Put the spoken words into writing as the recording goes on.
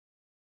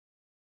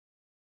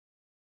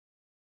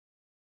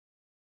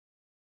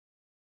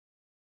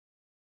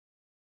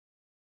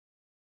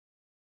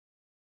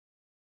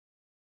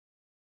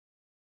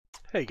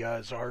Hey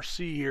guys,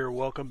 RC here.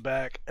 Welcome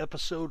back.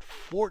 Episode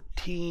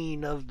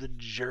 14 of the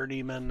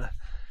Journeyman.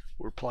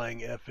 We're playing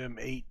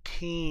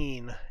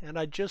FM18, and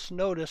I just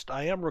noticed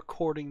I am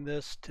recording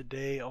this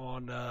today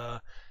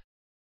on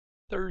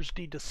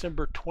Thursday,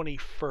 December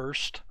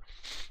 21st,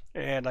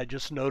 and I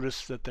just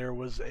noticed that there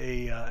was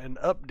an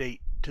update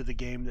to the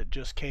game that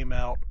just came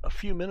out a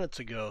few minutes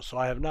ago, so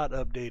I have not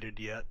updated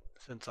yet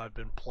since I've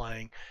been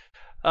playing.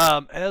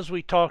 As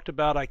we talked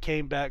about, I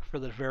came back for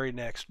the very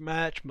next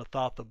match,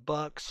 Mathatha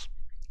Bucks,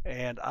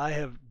 and I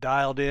have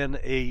dialed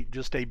in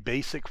just a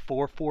basic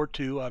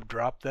 4-4-2. I've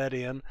dropped that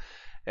in,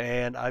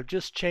 and I've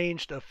just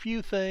changed a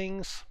few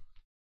things.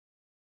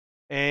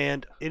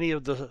 And any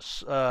of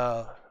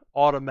the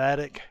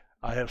automatic,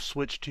 I have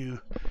switched to.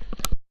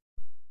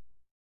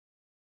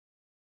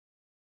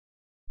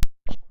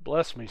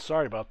 Bless me,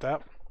 sorry about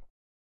that.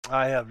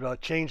 I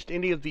have changed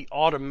any of the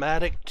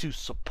automatic to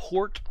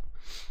support,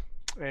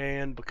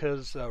 and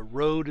because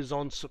Road is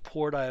on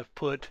support, I have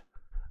put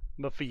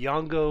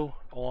Mafiongo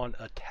on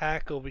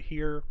attack over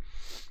here.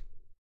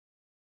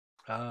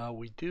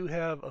 We do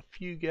have a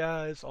few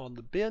guys on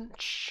the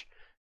bench,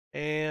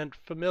 and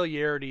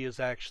familiarity is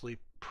actually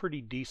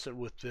pretty decent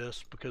with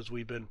this because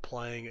we've been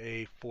playing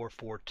a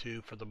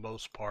 4-4-2 for the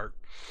most part.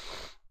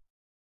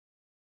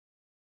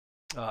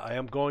 I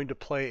am going to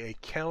play a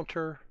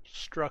counter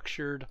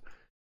structured,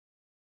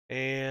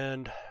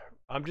 and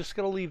I'm just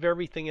going to leave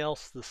everything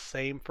else the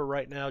same for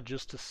right now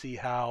just to see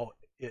how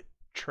it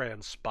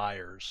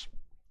transpires.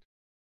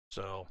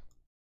 So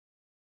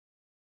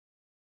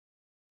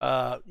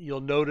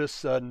you'll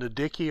notice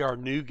Nadicki, our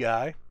new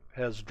guy,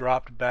 has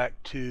dropped back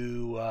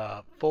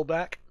to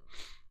fullback,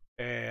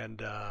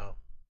 and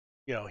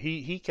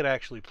he can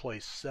actually play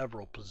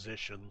several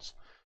positions.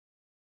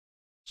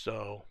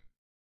 So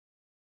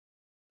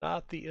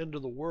not the end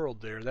of the world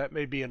there. That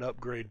may be an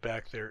upgrade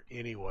back there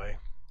anyway.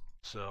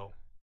 So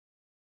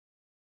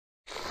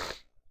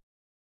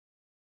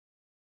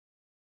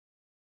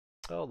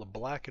oh, the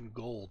black and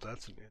gold.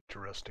 That's an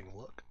interesting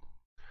look.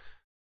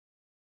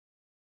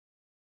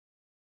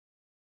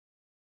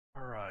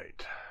 All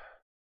right.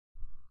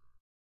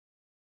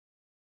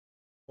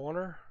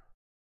 Corner.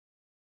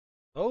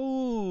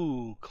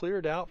 Oh,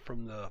 cleared out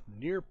from the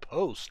near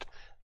post.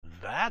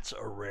 That's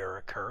a rare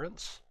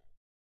occurrence.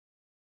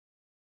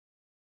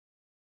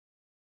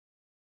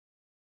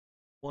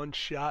 One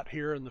shot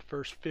here in the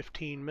first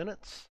 15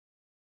 minutes.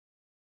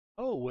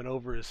 Oh, went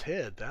over his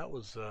head. That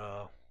was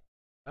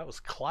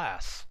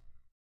class.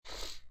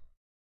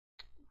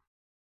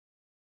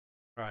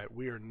 All right,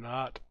 we are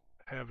not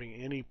having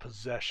any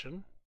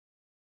possession.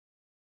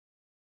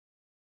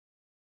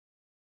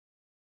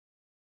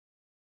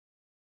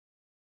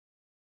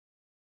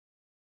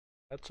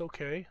 That's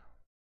okay.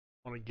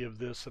 I want to give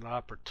this an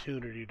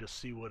opportunity to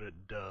see what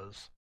it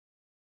does.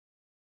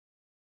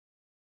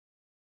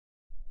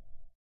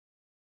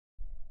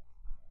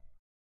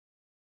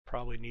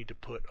 Probably need to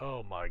put,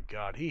 oh my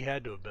god, he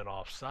had to have been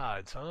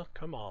offsides, huh?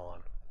 Come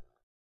on.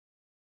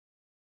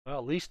 Well,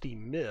 at least he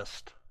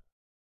missed.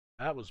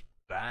 That was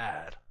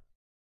bad.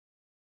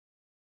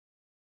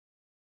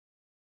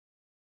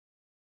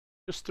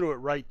 Just threw it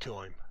right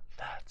to him.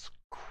 That's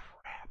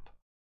crap.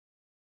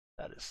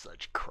 That is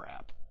such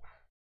crap.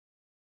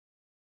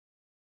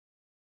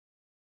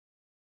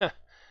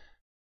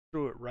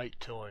 Threw it right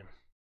to him.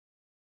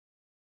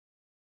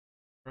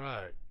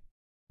 Right.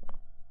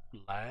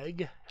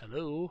 Lag.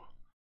 Hello.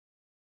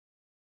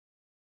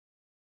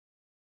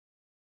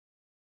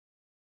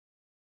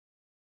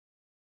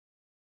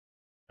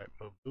 Right,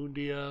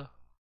 Mabundia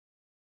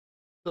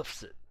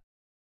hoofs it.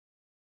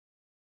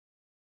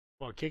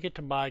 Well, kick it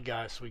to my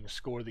guy so we can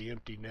score the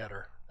empty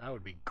netter. That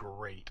would be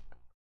great.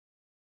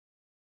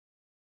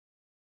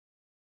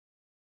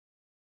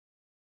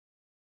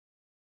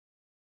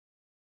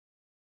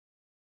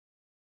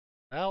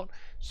 Out.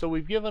 So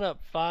we've given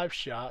up 5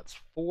 shots,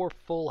 4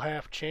 full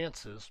half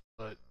chances,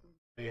 but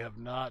they have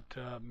not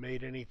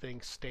made anything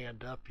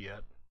stand up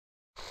yet.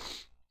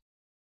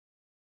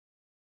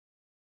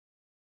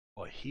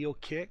 A heel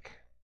kick.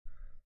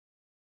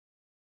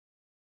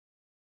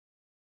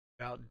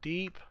 Out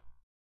deep.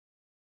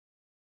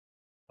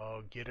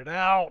 Oh, get it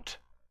out.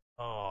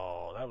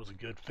 Oh, that was a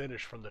good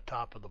finish from the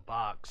top of the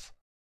box.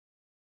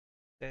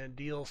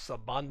 Sandil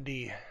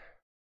Sabandi.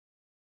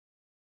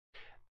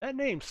 That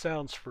name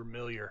sounds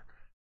familiar.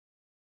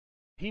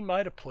 He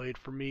might have played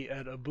for me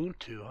at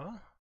Ubuntu, huh?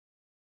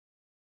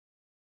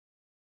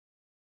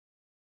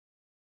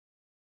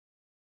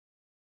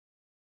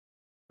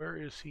 Where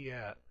is he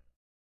at?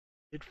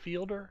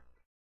 Midfielder?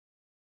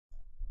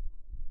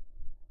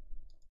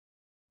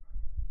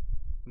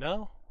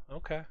 No?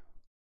 Okay.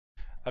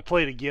 I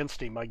played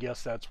against him. I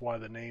guess that's why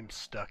the name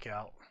stuck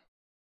out.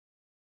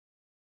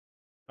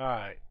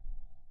 Alright.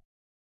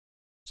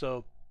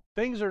 So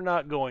things are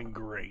not going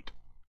great.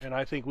 And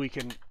I think we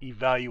can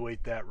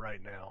evaluate that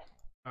right now.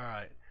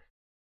 Alright.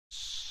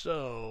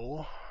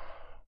 So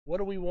what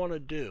do we want to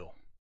do?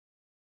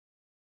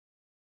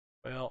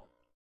 Well,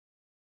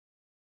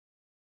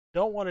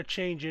 don't want to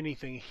change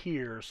anything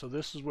here, so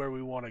this is where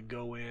we want to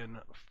go in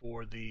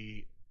for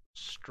the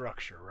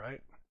structure,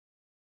 right?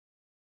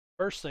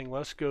 First thing,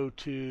 let's go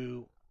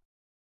to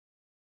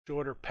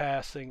shorter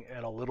passing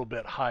and a little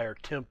bit higher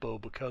tempo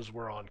because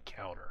we're on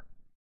counter.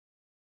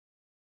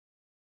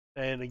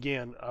 And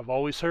again, I've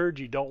always heard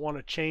you don't want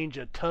to change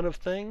a ton of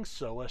things,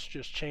 so let's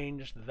just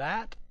change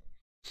that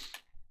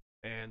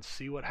and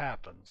see what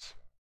happens.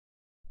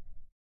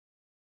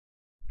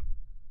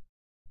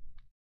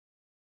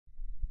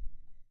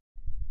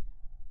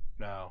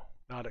 Now,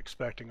 not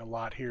expecting a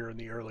lot here in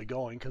the early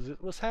going because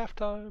it was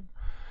halftime.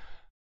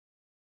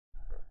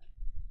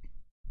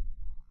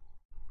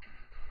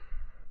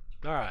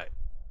 All right.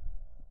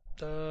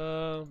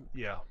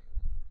 Yeah.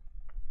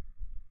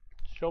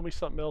 Show me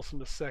something else in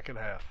the second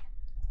half.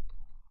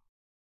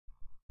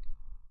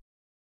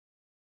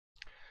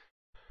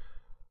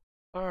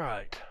 All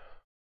right.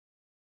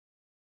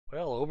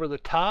 Well, over the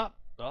top.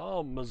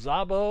 Oh,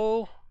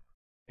 Mazabo.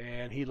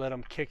 And he let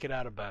him kick it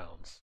out of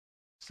bounds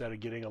instead of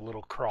getting a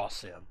little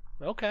cross in.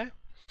 Okay.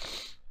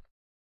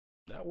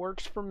 That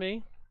works for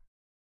me.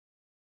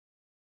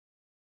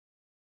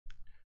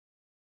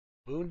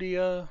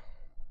 Bundia.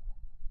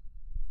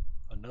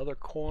 Another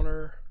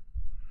corner.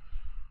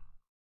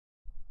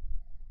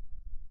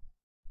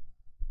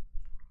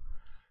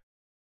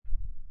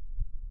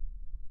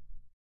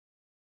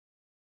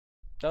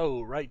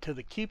 Oh, right to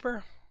the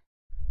keeper.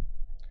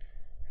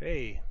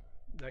 Hey,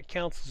 that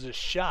counts as a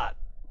shot.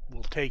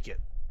 We'll take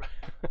it.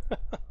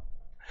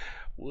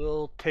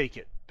 We'll take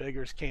it.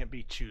 Beggars can't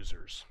be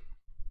choosers.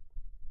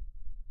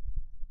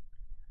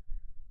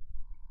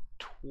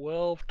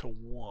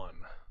 12-1.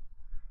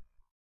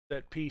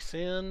 Set piece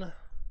in.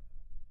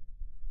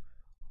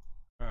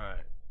 All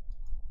right.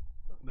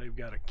 They've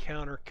got a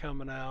counter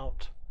coming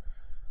out.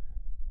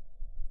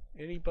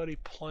 Anybody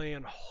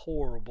playing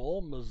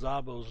horrible?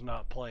 Mazabo's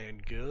not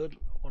playing good.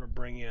 I want to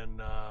bring in,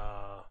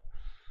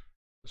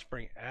 let's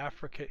bring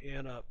Africa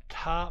in up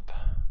top.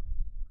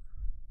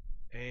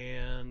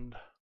 And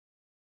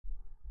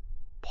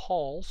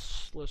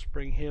Pulse, let's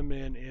bring him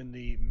in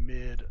the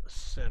mid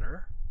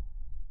center.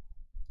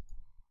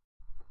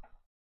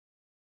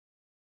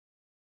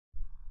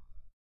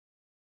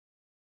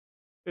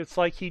 It's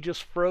like he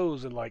just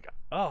froze and like,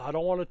 oh, I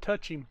don't want to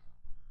touch him.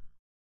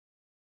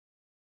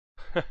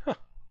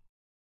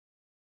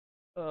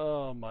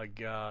 Oh my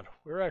God.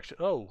 We're actually,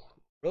 oh,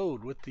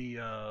 Road with the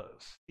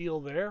steal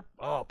there.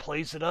 Oh,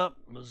 plays it up.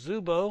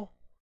 Mizubo.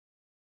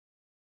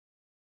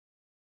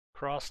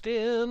 Crossed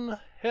in.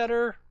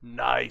 Header.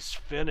 Nice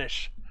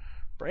finish.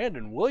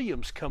 Brandon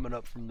Williams coming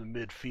up from the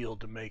midfield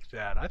to make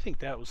that. I think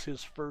that was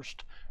his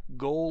first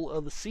goal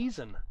of the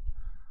season.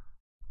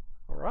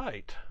 All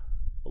right.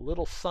 A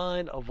little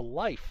sign of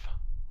life.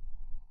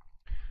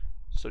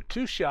 So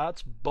 2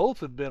 shots.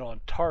 Both have been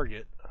on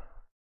target.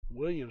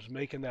 Williams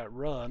making that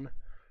run.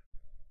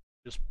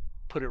 Just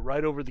put it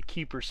right over the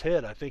keeper's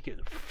head. I think it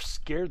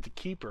scared the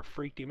keeper,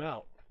 freaked him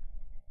out.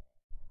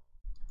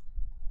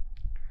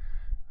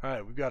 All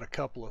right, we've got a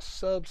couple of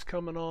subs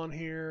coming on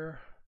here.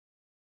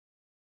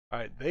 All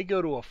right, they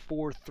go to a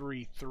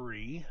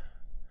 4-3-3.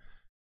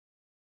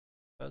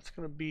 That's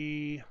going to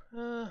be...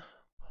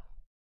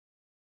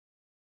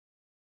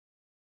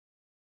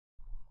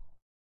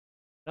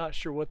 not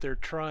sure what they're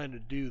trying to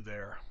do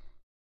there.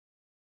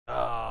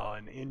 Oh,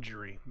 an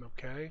injury.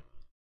 Okay.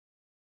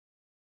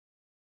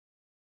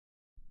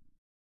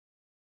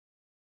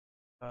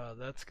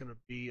 That's going to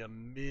be a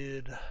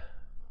mid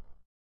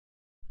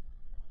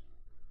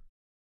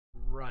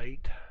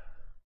right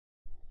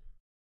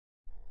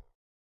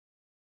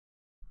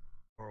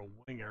or a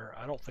winger.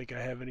 I don't think I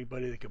have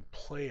anybody that can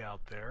play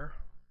out there.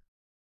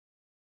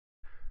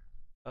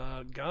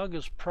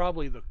 Gaga's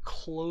probably the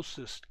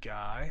closest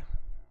guy.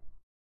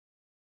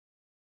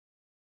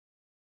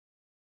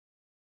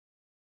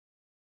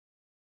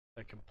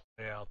 That can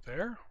play out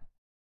there.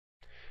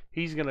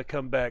 He's going to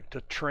come back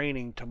to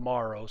training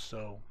tomorrow,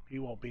 so he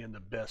won't be in the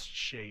best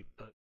shape.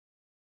 But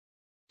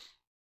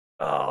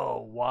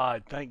oh,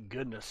 wide! Thank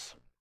goodness.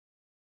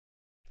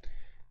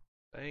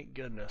 Thank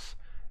goodness.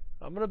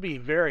 I'm going to be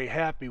very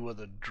happy with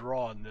a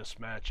draw in this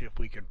match if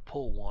we can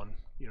pull one.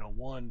 You know,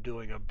 one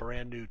doing a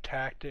brand new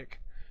tactic.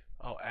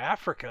 Oh,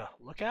 Africa!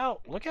 Look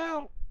out! Look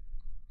out!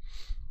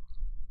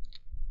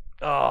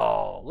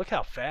 Oh, look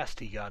how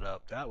fast he got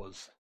up. That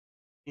was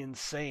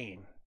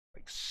insane.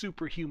 Like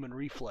superhuman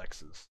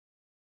reflexes.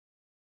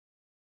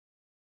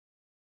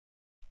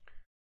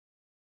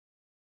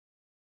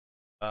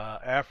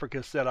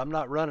 Africa said, I'm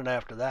not running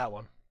after that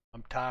one.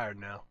 I'm tired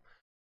now.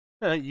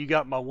 You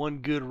got my one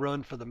good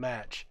run for the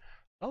match.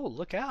 Oh,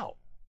 look out.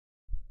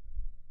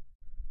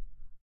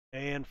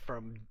 And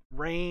from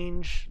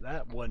range,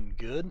 that wasn't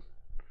good.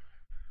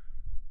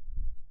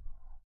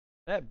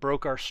 That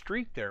broke our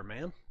streak there,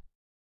 man.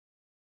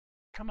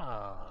 Come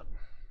on.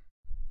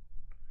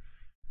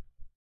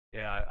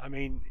 Yeah, I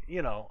mean,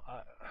 you know,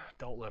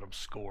 don't let them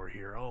score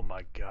here. Oh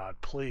my God,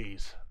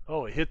 please.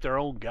 Oh, it hit their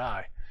own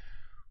guy.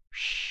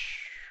 Shh.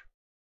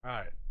 All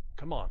right,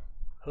 come on.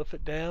 Hoof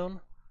it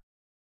down.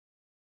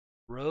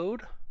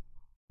 Road.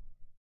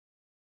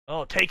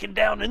 Oh, taken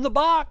down in the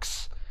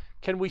box.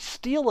 Can we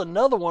steal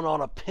another one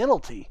on a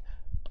penalty?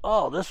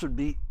 Oh, this would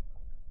be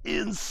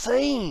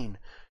insane.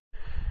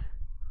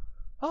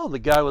 Oh, the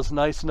guy was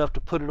nice enough to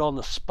put it on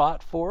the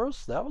spot for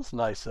us. That was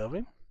nice of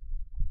him.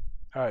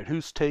 All right,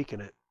 who's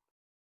taking it?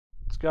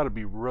 It's got to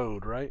be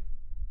Road, right?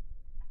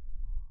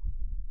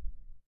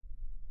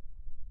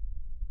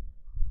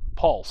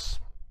 Pulse.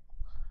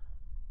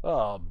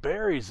 Oh,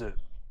 buries it.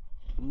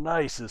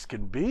 Nice as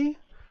can be.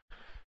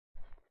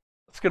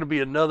 It's going to be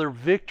another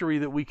victory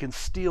that we can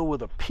steal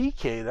with a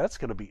PK. That's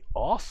going to be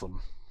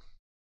awesome.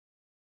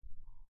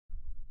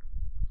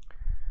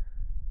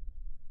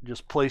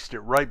 Just placed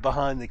it right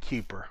behind the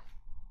keeper.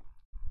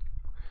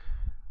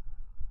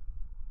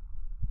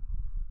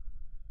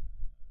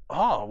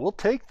 Oh, we'll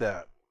take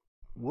that.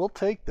 We'll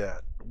take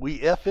that. We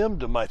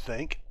FM'd him, I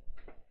think.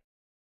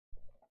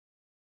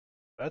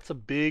 That's a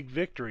big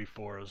victory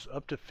for us.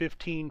 Up to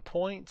 15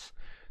 points.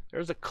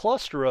 There's a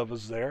cluster of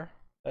us there.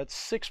 That's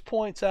 6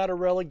 points out of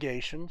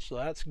relegation, so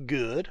that's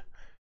good.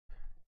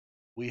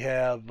 We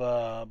have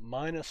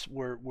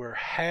we're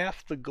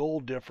half the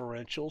goal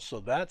differential, so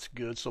that's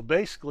good. So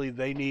basically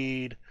they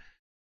need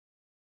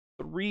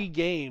 3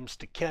 games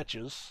to catch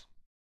us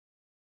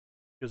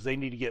because they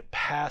need to get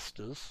past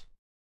us.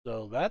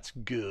 So that's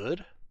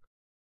good.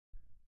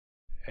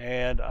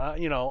 And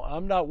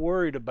I'm not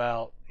worried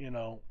about,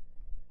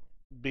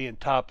 being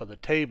top of the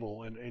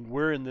table, and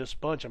we're in this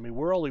bunch. I mean,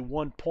 we're only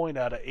 1 point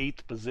out of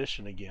 8th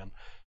position again.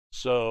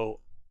 So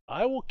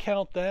I will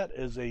count that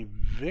as a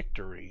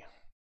victory.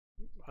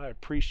 I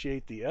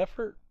appreciate the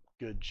effort.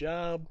 Good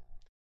job.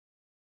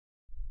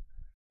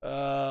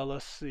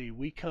 Let's see.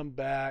 We come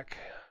back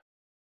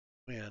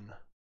when?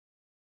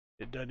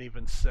 It doesn't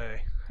even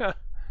say.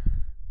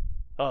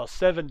 Oh,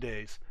 7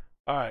 days.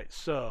 All right,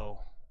 so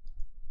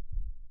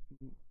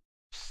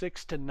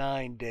 6 to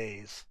 9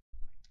 days.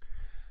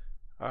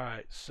 All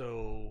right,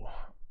 so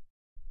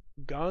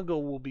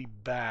Gongo will be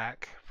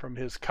back from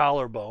his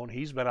collarbone.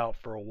 He's been out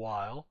for a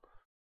while.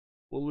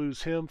 We'll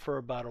lose him for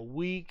about a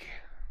week.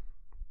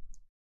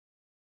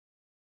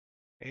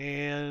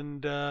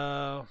 And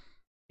yeah,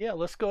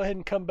 let's go ahead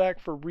and come back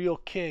for Real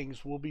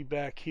Kings. We'll be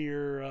back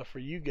here for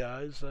you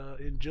guys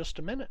in just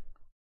a minute.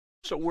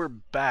 So we're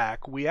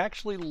back. We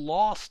actually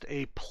lost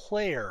a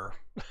player,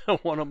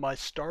 one of my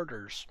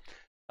starters,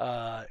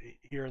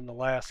 here in the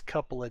last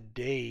couple of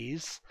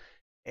days.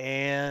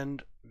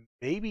 And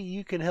maybe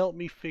you can help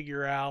me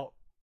figure out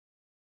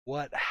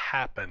what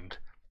happened.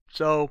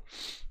 So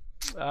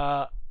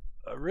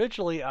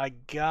originally I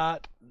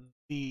got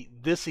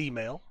this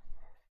email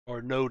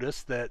or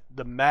notice that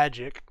the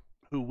Magic,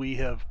 who we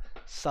have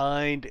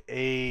signed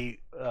a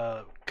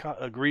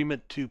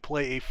agreement to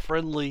play a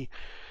friendly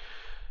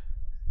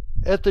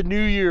at the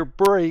New Year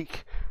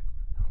break,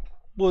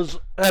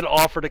 had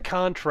offered a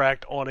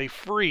contract on a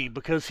free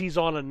because he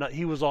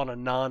was on a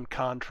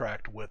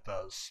non-contract with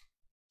us.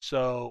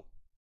 So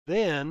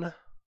then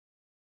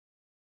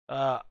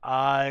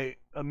I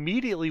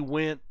immediately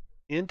went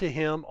into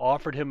him,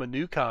 offered him a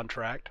new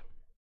contract.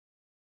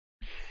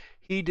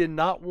 He did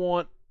not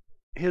want,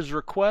 his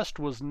request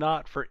was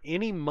not for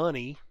any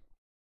money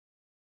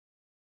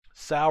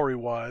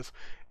salary-wise.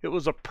 It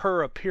was a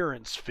per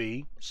appearance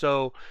fee.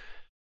 So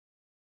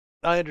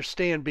I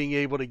understand being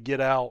able to get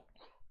out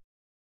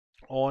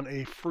on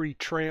a free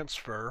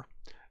transfer.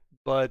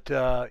 But,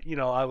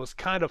 I was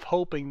kind of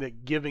hoping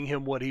that giving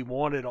him what he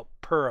wanted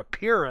per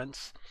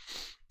appearance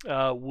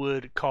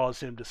would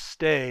cause him to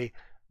stay,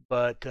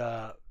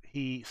 but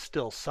he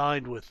still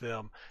signed with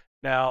them.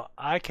 Now,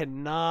 I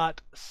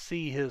cannot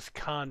see his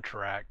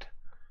contract,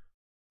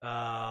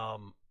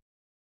 so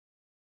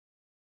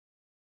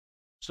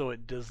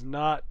it does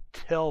not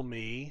tell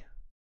me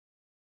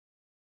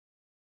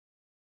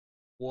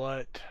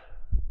what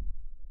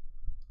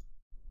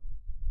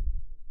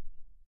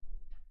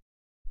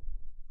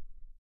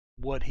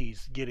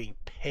he's getting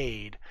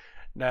paid.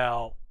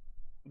 Now,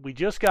 we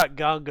just got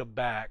Ganga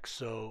back,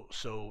 so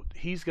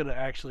he's going to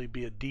actually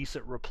be a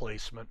decent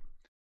replacement,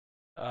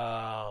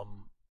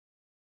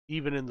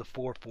 even in the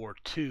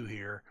 4-4-2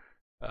 here.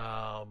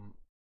 And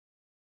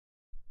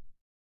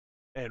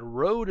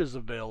Road is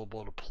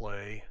available to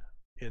play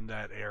in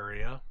that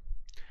area.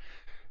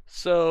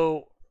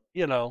 So,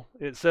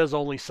 it says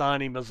only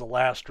sign him as a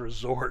last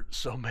resort,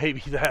 so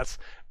maybe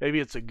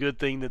it's a good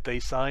thing that they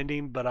signed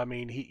him, but I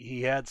mean,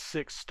 he had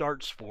 6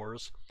 starts for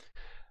us.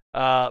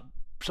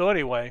 So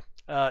anyway,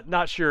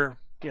 not sure,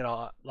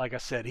 like I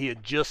said, he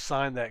had just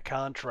signed that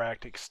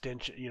contract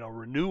extension,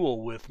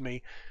 renewal with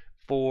me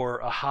for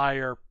a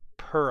higher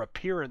per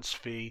appearance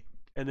fee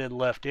and then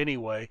left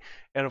anyway.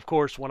 And of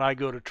course, when I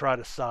go to try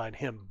to sign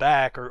him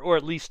back, or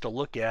at least to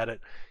look at it,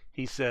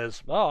 he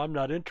says, "Oh, I'm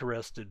not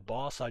interested,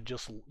 boss. I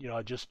just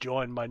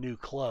joined my new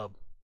club."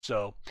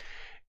 So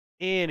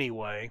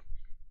anyway,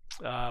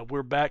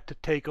 we're back to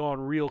take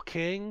on Real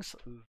Kings.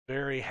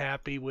 Very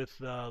happy with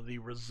the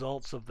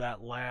results of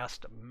that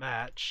last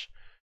match.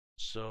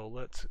 So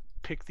let's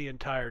pick the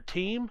entire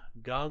team.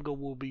 Ganga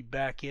will be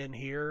back in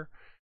here.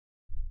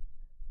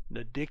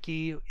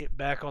 Nadicki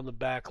back on the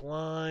back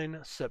line.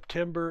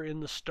 September in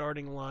the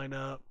starting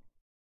lineup.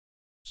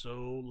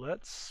 So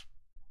let's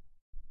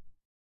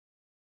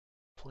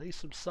play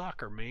some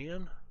soccer,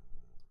 man.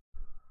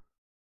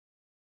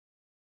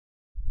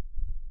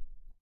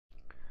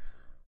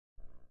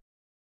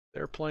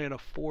 They're playing a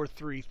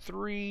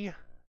 4-3-3.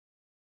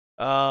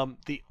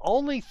 The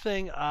only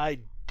thing I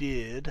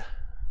did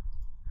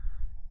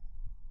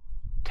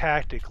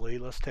tactically,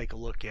 let's take a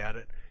look at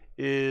it,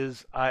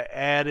 is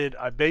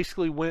I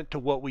basically went to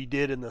what we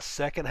did in the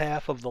second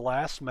half of the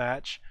last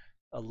match,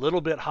 a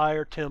little bit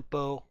higher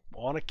tempo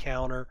on a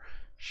counter,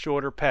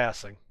 shorter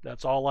passing.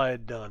 That's all I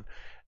had done.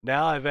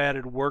 Now I've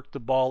added work the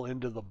ball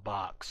into the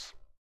box.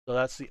 So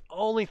that's the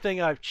only thing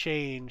I've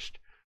changed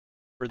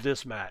for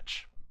this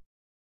match.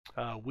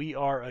 We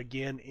are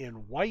again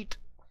in white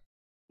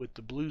with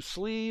the blue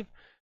sleeve.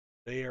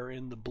 They are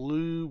in the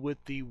blue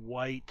with the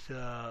white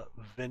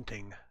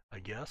venting, I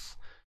guess.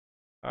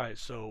 All right,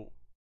 so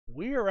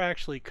we are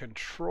actually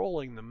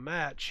controlling the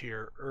match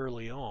here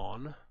early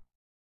on.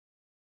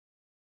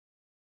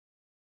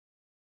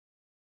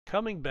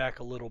 Coming back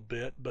a little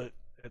bit, but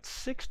at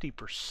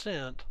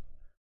 60%.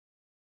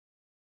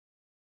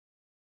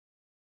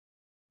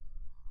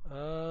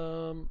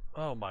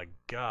 Oh my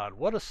God,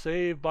 what a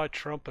save by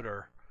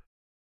Trumpeter.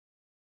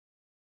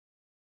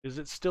 Is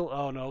it still,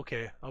 oh no,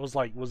 okay. I was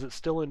like, was it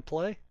still in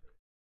play?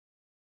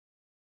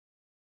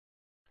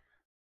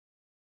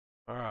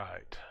 All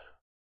right.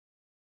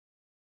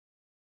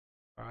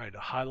 All right, a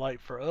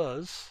highlight for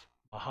us.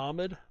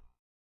 Muhammad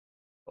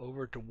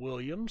over to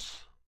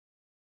Williams.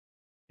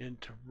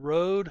 Into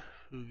Road,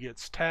 who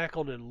gets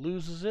tackled and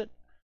loses it.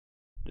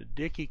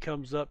 Dickey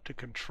comes up to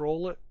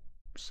control it.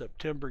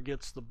 September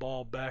gets the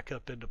ball back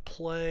up into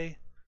play.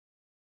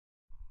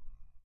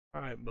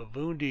 All right,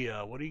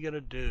 Mavundia, what are you going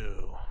to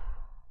do?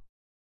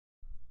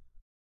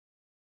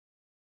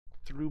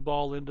 Through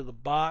ball into the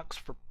box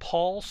for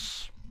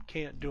Pulse.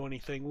 Can't do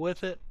anything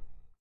with it.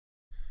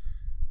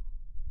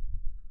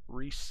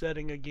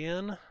 Resetting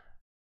again.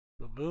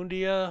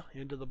 Mavundia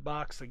into the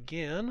box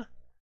again.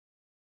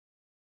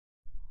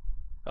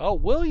 Oh,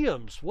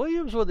 Williams.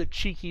 Williams with a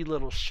cheeky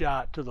little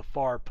shot to the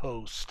far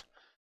post.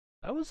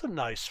 That was a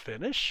nice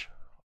finish.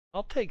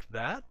 I'll take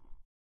that.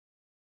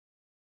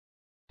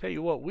 Tell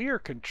you what, we are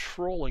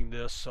controlling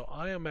this, so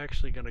I am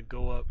actually going to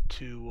go up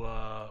to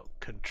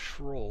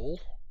control.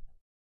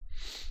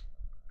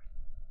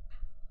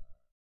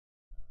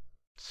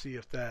 See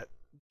if that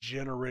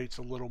generates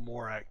a little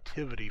more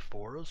activity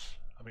for us.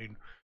 I mean,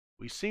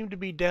 we seem to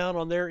be down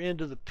on their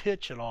end of the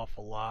pitch an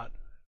awful lot.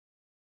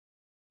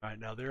 All right,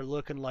 now they're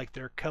looking like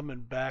they're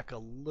coming back a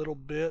little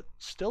bit.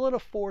 Still at a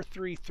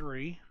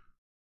 4-3-3.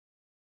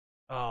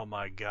 Oh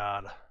my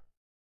God.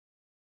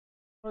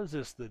 What is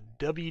this, the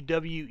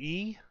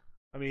WWE?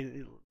 I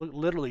mean, it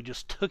literally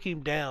just took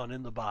him down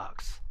in the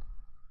box.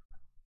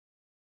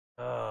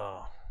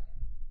 Oh.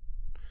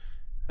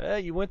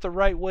 You went the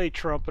right way,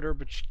 Trumpeter,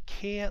 but you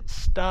can't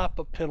stop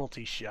a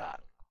penalty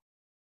shot.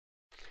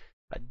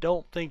 I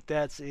don't think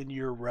that's in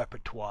your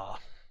repertoire.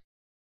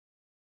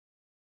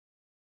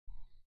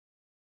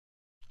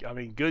 I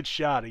mean, good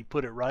shot. He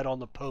put it right on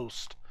the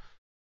post.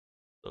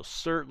 So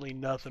certainly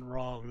nothing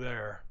wrong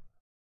there.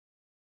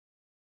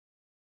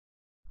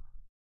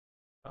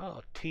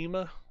 Oh,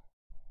 Tima.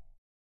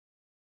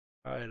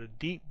 All right, a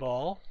deep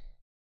ball.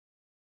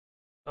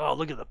 Oh,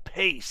 look at the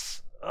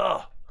pace.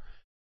 Oh,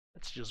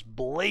 it's just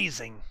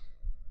blazing.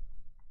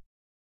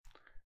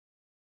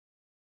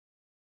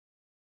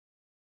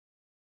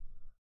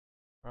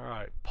 All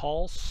right,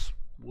 Pulse,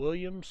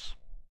 Williams.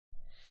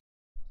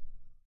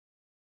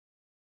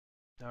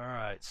 All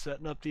right,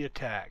 setting up the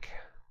attack.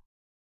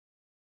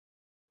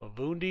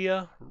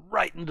 Mavundia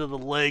right into the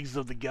legs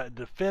of the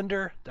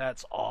defender.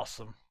 That's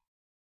awesome.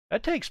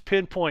 That takes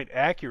pinpoint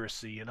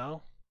accuracy, you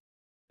know.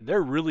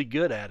 They're really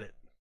good at it.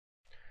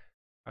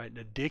 All right,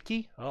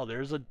 Nadicki. Oh,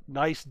 there's a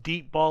nice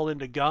deep ball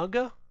into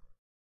Ganga.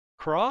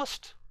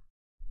 Crossed.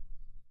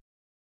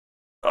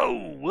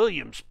 Oh,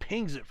 Williams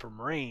pings it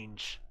from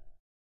range.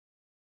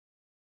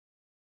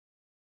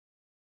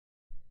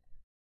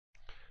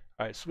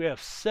 All right, so we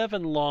have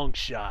 7 long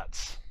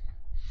shots.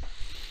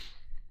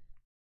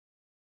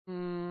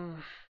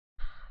 Can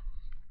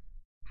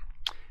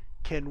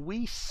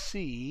we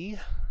see...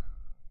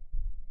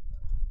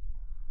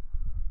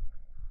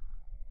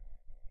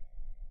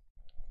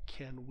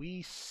 Can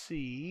we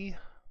see...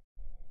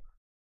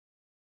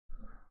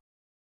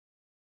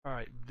 All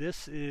right,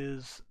 this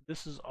is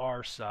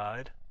our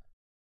side.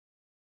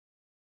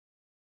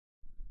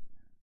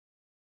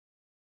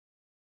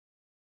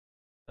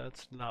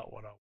 That's not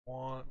what I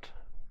want.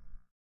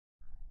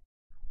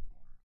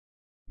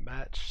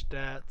 Match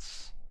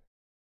stats.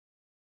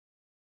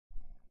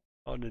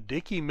 Oh,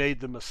 Nadicki made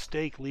the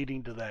mistake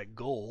leading to that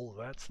goal.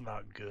 That's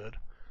not good.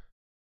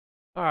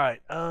 All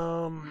right.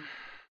 All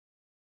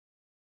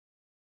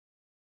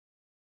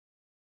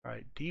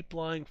right, deep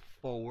lying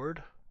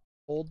forward.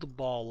 Hold the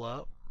ball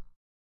up.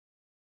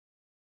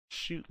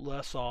 Shoot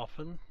less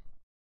often.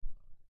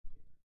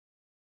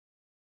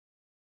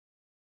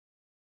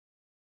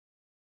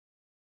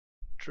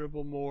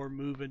 dribble more,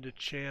 move into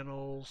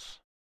channels.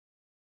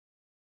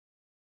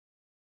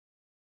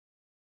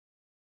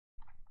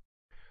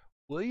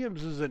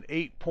 Williams is an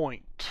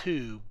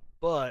 8.2,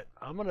 but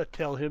I'm going to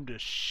tell him to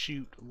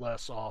shoot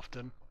less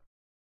often.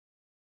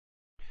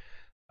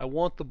 I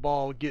want the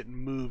ball getting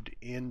moved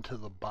into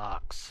the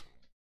box.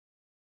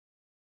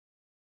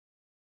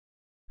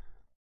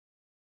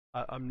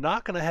 I'm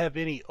not going to have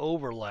any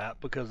overlap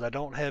because I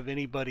don't have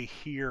anybody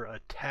here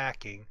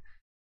attacking.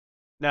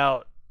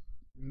 Now,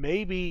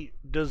 maybe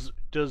does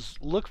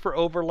look for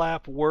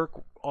overlap work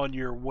on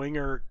your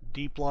winger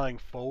deep lying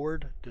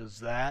forward?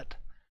 Does that?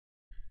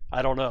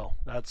 I don't know.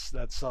 That's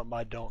something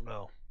I don't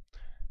know.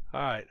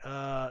 All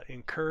right,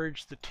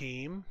 encourage the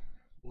team.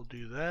 We'll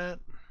do that.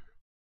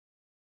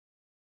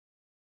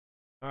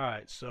 All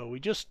right, so we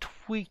just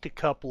tweaked a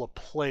couple of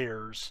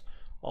players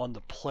on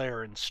the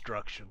player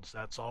instructions.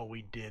 That's all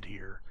we did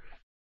here.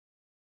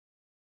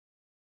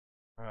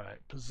 All right,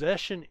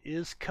 possession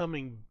is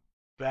coming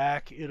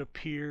back, it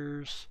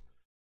appears.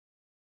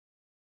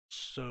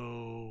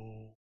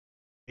 So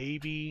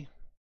maybe,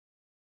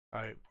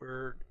 all right,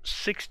 we're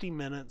 60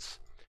 minutes.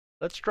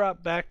 Let's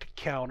drop back to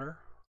counter.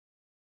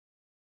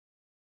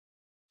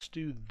 Let's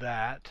do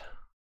that.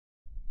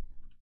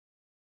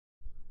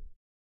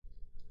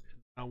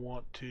 I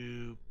want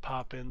to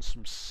pop in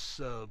some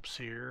subs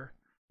here.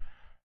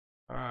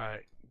 All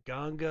right,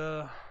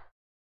 Ganga.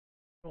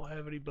 Don't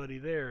have anybody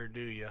there,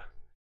 do you?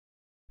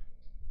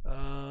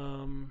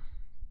 All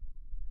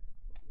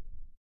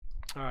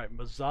right,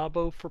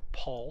 Mazabo for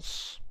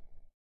Pulse.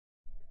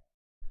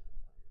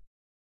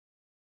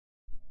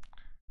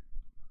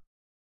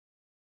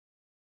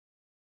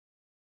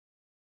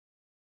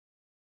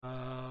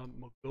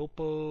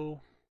 Mogopo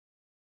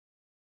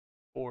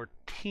or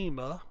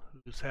Tima,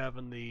 who's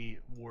having the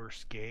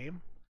worst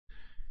game.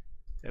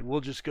 And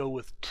we'll just go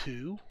with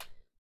 2.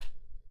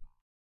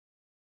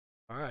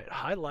 All right,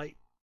 highlight.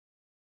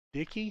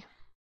 Dickey.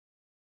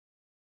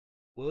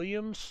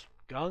 Williams.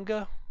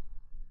 Ganga.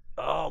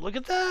 Oh, look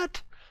at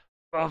that!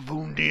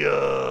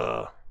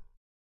 Mavundia.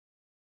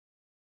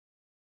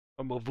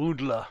 Or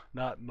Mavundla,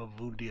 not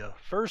Mavundia.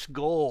 First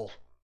goal.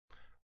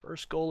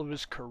 First goal of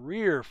his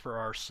career for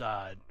our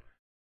side.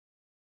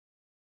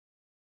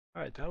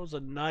 All right, that was a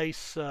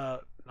nice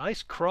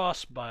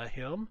cross by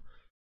him.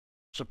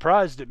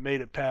 Surprised it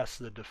made it past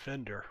the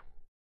defender,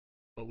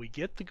 but we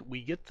get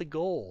the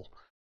goal.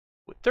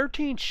 With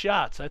 13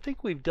 shots, I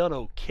think we've done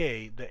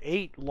okay. The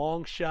 8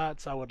 long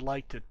shots, I would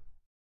like to.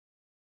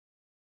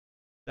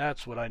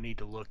 That's what I need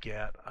to look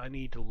at. I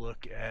need to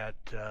look at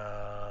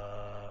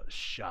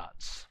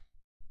shots.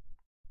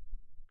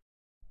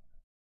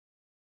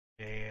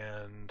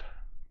 And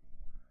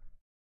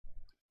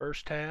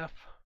first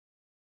half.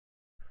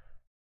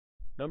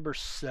 Number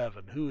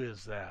 7, who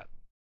is that?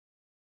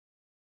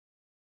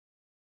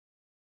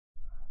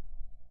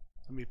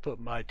 Let me put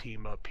my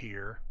team up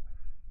here.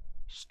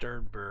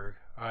 Sternberg.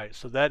 All right,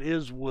 so that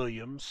is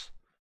Williams.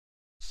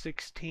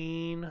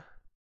 16.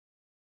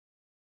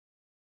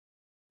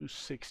 Who's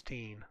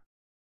 16?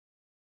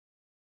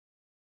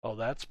 Oh,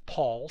 that's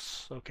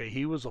Pulse. Okay,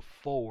 he was a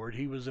forward.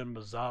 He was in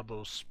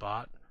Mazabo's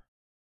spot.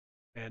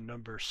 And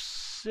number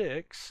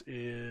 6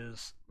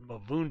 is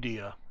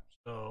Mavundia.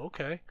 So,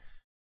 okay.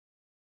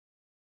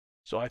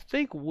 So I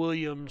think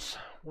Williams,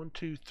 1,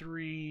 2,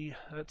 3,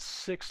 that's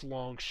 6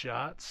 long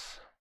shots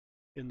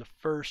in the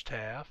first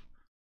half.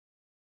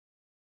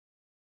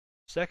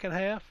 Second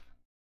half,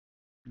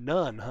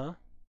 none, huh?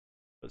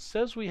 It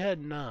says we had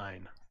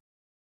 9.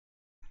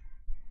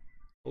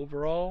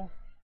 Overall,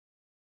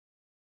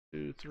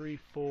 2, 3,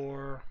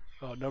 4.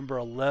 Oh, number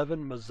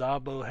 11,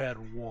 Mazabo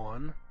had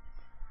 1.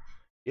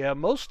 Yeah,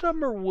 most of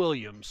them are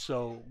Williams,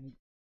 so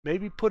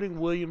maybe putting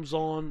Williams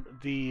on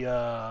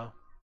the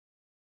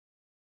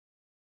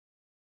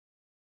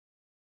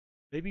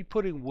maybe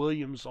putting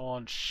Williams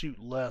on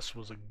shoot less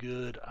was a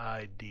good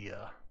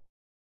idea.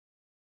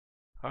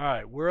 All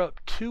right, we're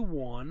up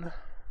 2-1.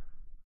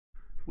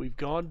 We've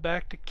gone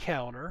back to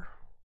counter.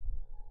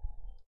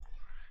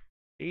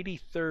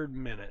 83rd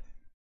minute.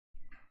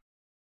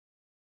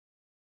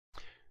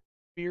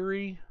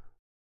 Fury,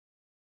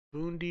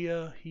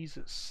 Bundia, he's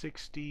at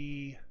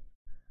 60.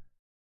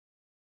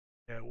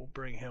 Yeah, we'll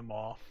bring him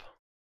off.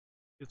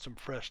 Get some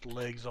fresh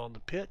legs on the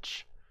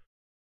pitch.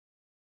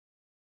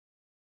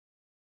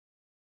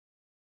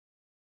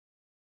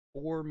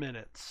 4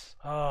 minutes.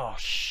 Oh,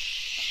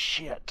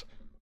 shit.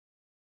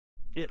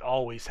 It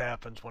always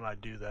happens when I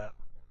do that.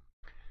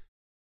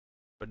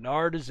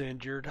 Bernard is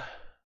injured.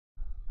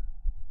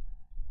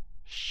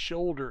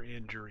 Shoulder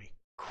injury.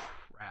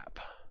 Crap.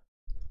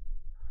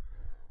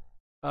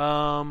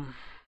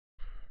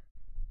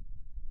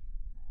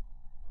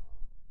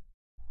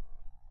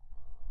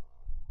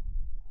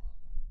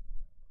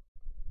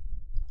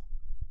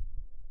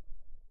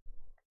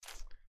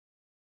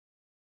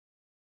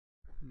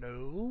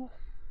 No.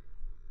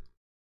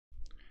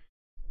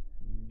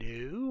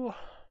 No.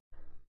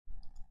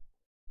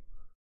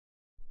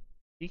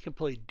 He can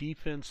play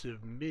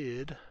defensive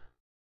mid.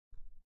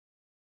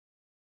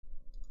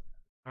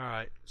 All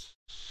right.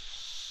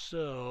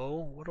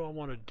 So, what do I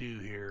want to do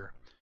here?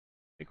 I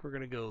think we're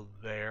going to go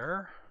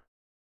there.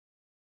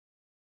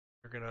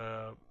 We're going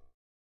to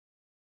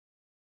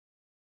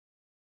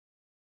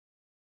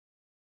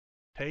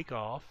take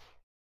off.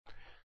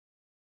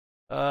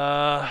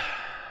 The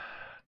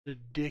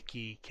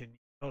Dicky can.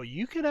 Oh,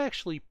 you can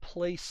actually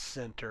place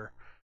center.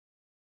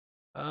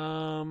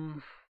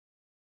 Okay,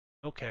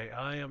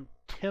 I am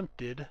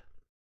tempted.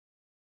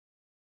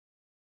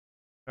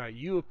 All right,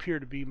 you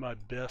appear to be my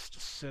best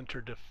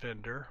center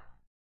defender.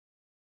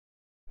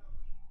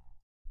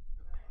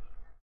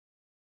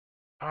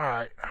 All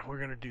right, we're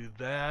going to do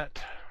that.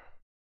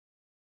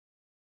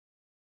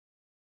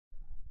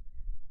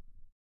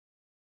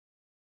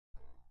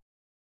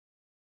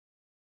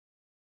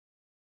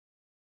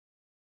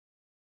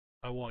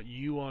 I want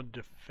you on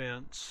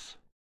defense.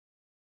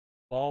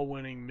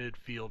 Ball-winning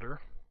midfielder.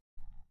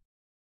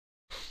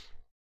 I'm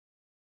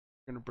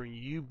going to bring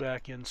you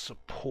back in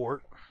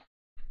support.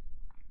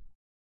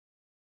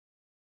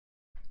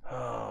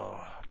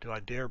 Oh, do I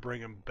dare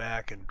bring him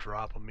back and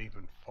drop him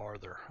even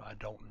farther? I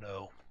don't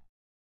know.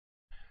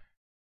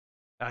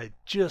 I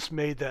just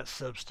made that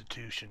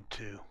substitution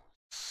too.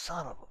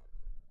 Son of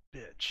a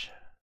bitch.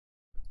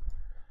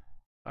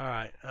 All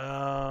right.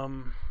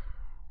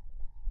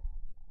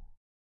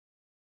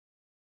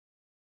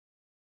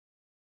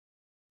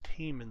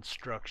 Team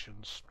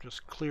instructions.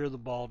 Just clear the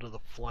ball to the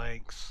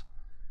flanks.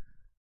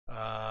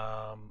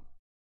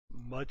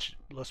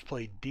 Let's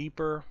play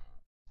deeper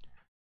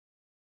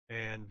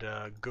and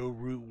go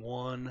route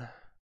one.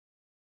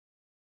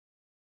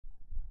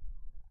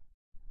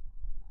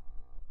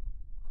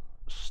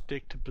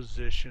 Stick to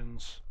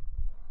positions,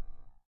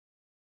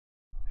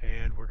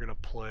 and we're gonna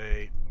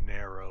play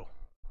narrow.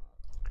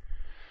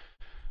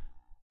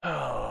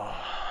 Oh,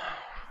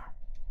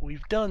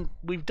 we've done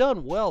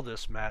well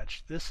this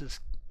match. This is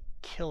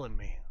killing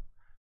me.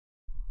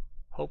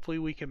 Hopefully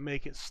we can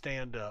make it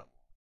stand up.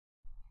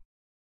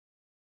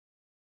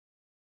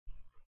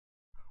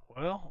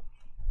 Well,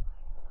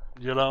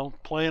 you know,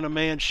 playing a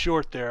man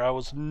short there. I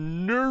was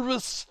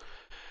nervous,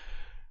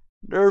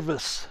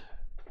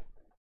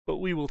 but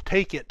we will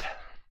take it.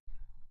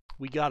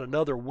 We got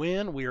another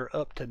win. We are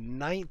up to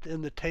 9th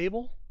in the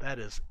table. That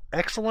is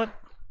excellent.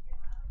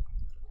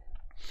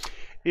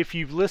 If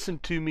you've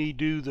listened to me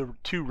do the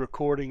 2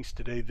 recordings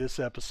today, this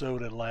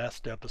episode and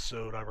last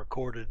episode, I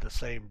recorded the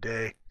same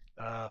day.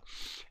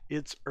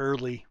 It's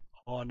early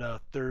on a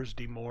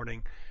Thursday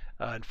morning.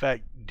 In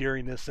fact,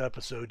 during this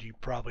episode, you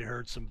probably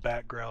heard some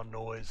background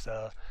noise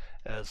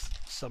as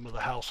some of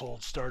the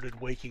household started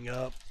waking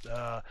up.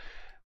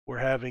 We're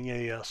having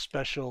a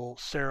special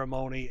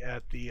ceremony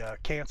at the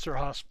cancer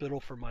hospital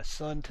for my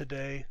son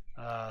today,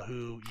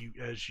 who,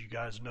 as you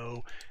guys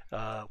know,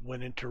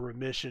 went into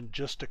remission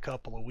just a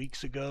couple of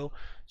weeks ago.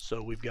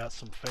 So we've got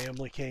some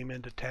family came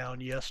into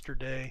town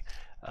yesterday.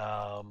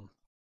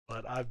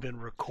 But I've been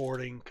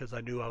recording because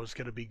I knew I was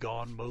going to be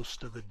gone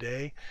most of the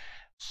day.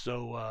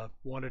 So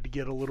wanted to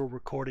get a little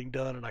recording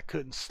done, and I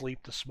couldn't sleep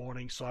this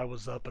morning, so I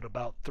was up at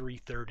about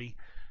 3:30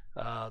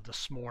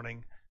 this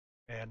morning,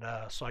 and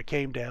so I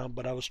came down,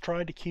 but I was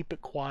trying to keep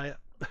it quiet,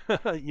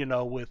 you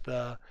know, with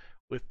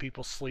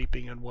people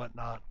sleeping and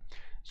whatnot.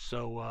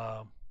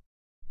 So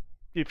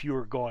if you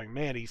were going,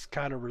 man, he's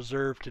kind of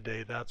reserved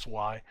today, that's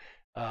why.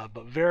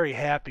 But very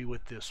happy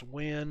with this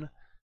win.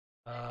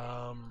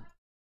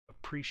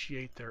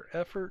 Appreciate their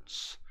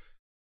efforts.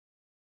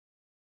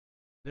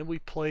 Then we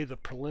play the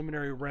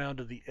preliminary round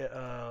of the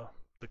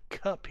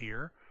cup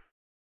here.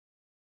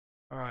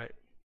 All right,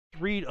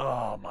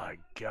 oh my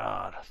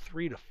God,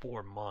 3 to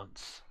 4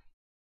 months.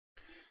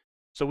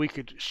 So we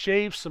could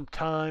shave some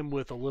time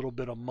with a little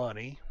bit of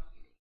money.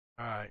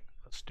 All right,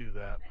 let's do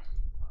that.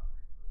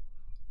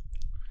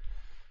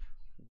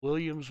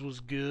 Williams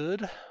was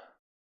good.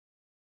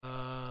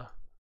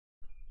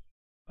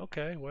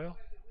 Okay, well.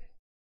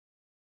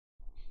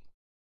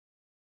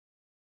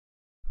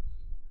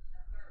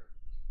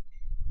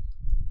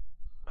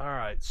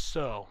 Alright,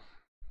 so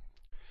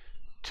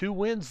 2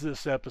 wins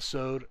this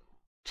episode.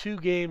 2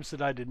 games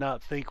that I did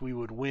not think we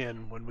would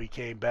win when we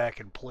came back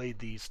and played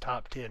these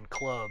top 10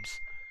 clubs.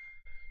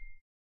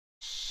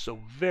 So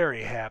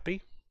very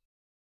happy.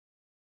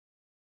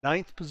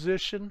 9th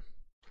position.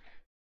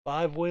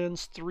 5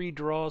 wins, 3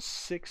 draws,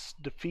 6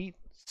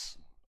 defeats.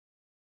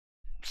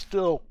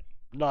 Still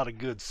not a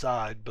good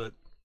side, but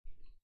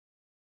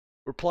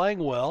we're playing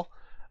well.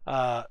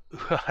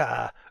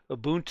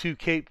 Ubuntu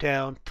Cape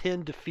Town,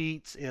 10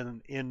 defeats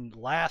in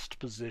last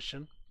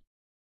position.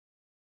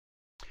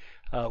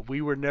 We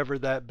were never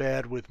that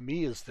bad with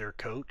me as their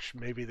coach.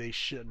 Maybe they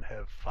shouldn't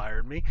have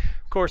fired me.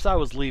 Of course, I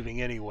was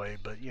leaving anyway,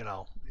 but you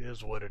know, it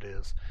is what it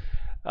is.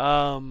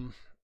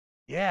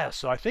 Yeah,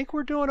 so I think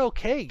we're doing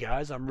okay,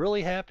 guys. I'm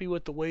really happy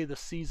with the way the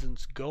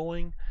season's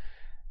going.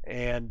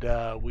 And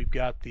we've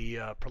got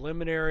the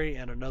preliminary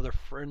and another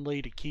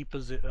friendly to keep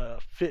us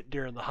fit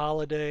during the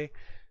holiday.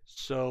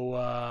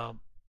 So,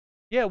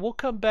 yeah, we'll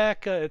come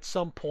back at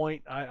some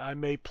point. I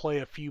may play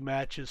a few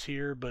matches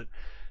here, but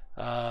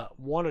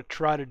want to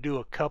try to do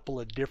a couple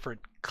of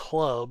different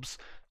clubs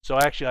So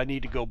actually I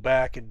need to go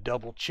back and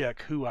double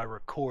check who I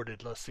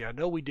recorded. Let's see, I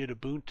know we did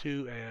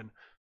Ubuntu and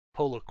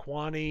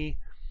Polokwane,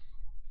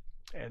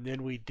 and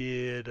then we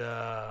did,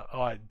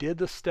 I did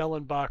the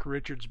Stellenbosch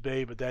Richards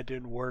Bay, but that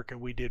didn't work,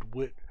 and we did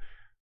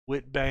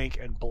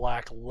Witbank and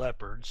Black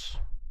Leopards,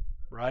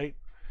 right?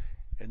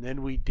 And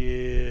then we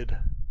did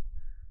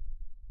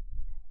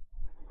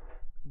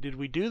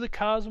we do the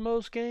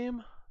Cosmos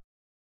game?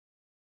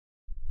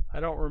 I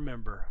don't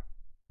remember.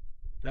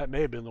 That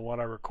may have been the one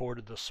I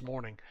recorded this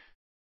morning.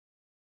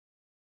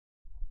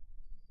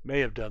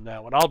 May have done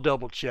that one. I'll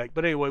double check.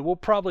 But anyway, we'll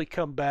probably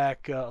come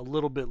back a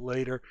little bit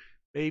later.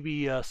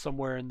 Maybe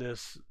somewhere in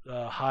this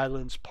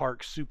Highlands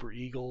Park Super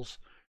Eagles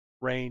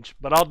range.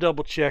 But I'll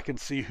double check and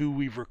see who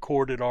we've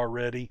recorded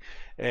already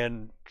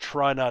and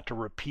try not to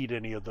repeat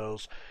any of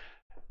those.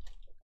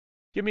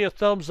 Give me a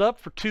thumbs up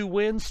for 2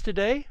 wins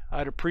today.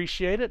 I'd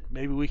appreciate it.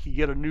 Maybe we could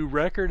get a new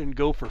record and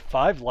go for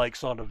 5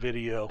 likes on a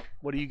video.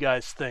 What do you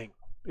guys think?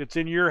 It's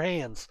in your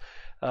hands.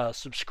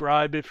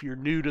 Subscribe if you're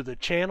new to the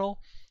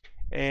channel.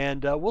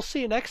 And we'll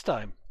see you next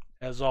time.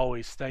 As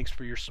always, thanks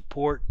for your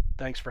support.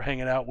 Thanks for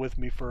hanging out with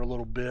me for a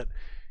little bit.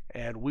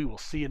 And we will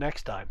see you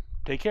next time.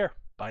 Take care.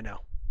 Bye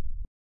now.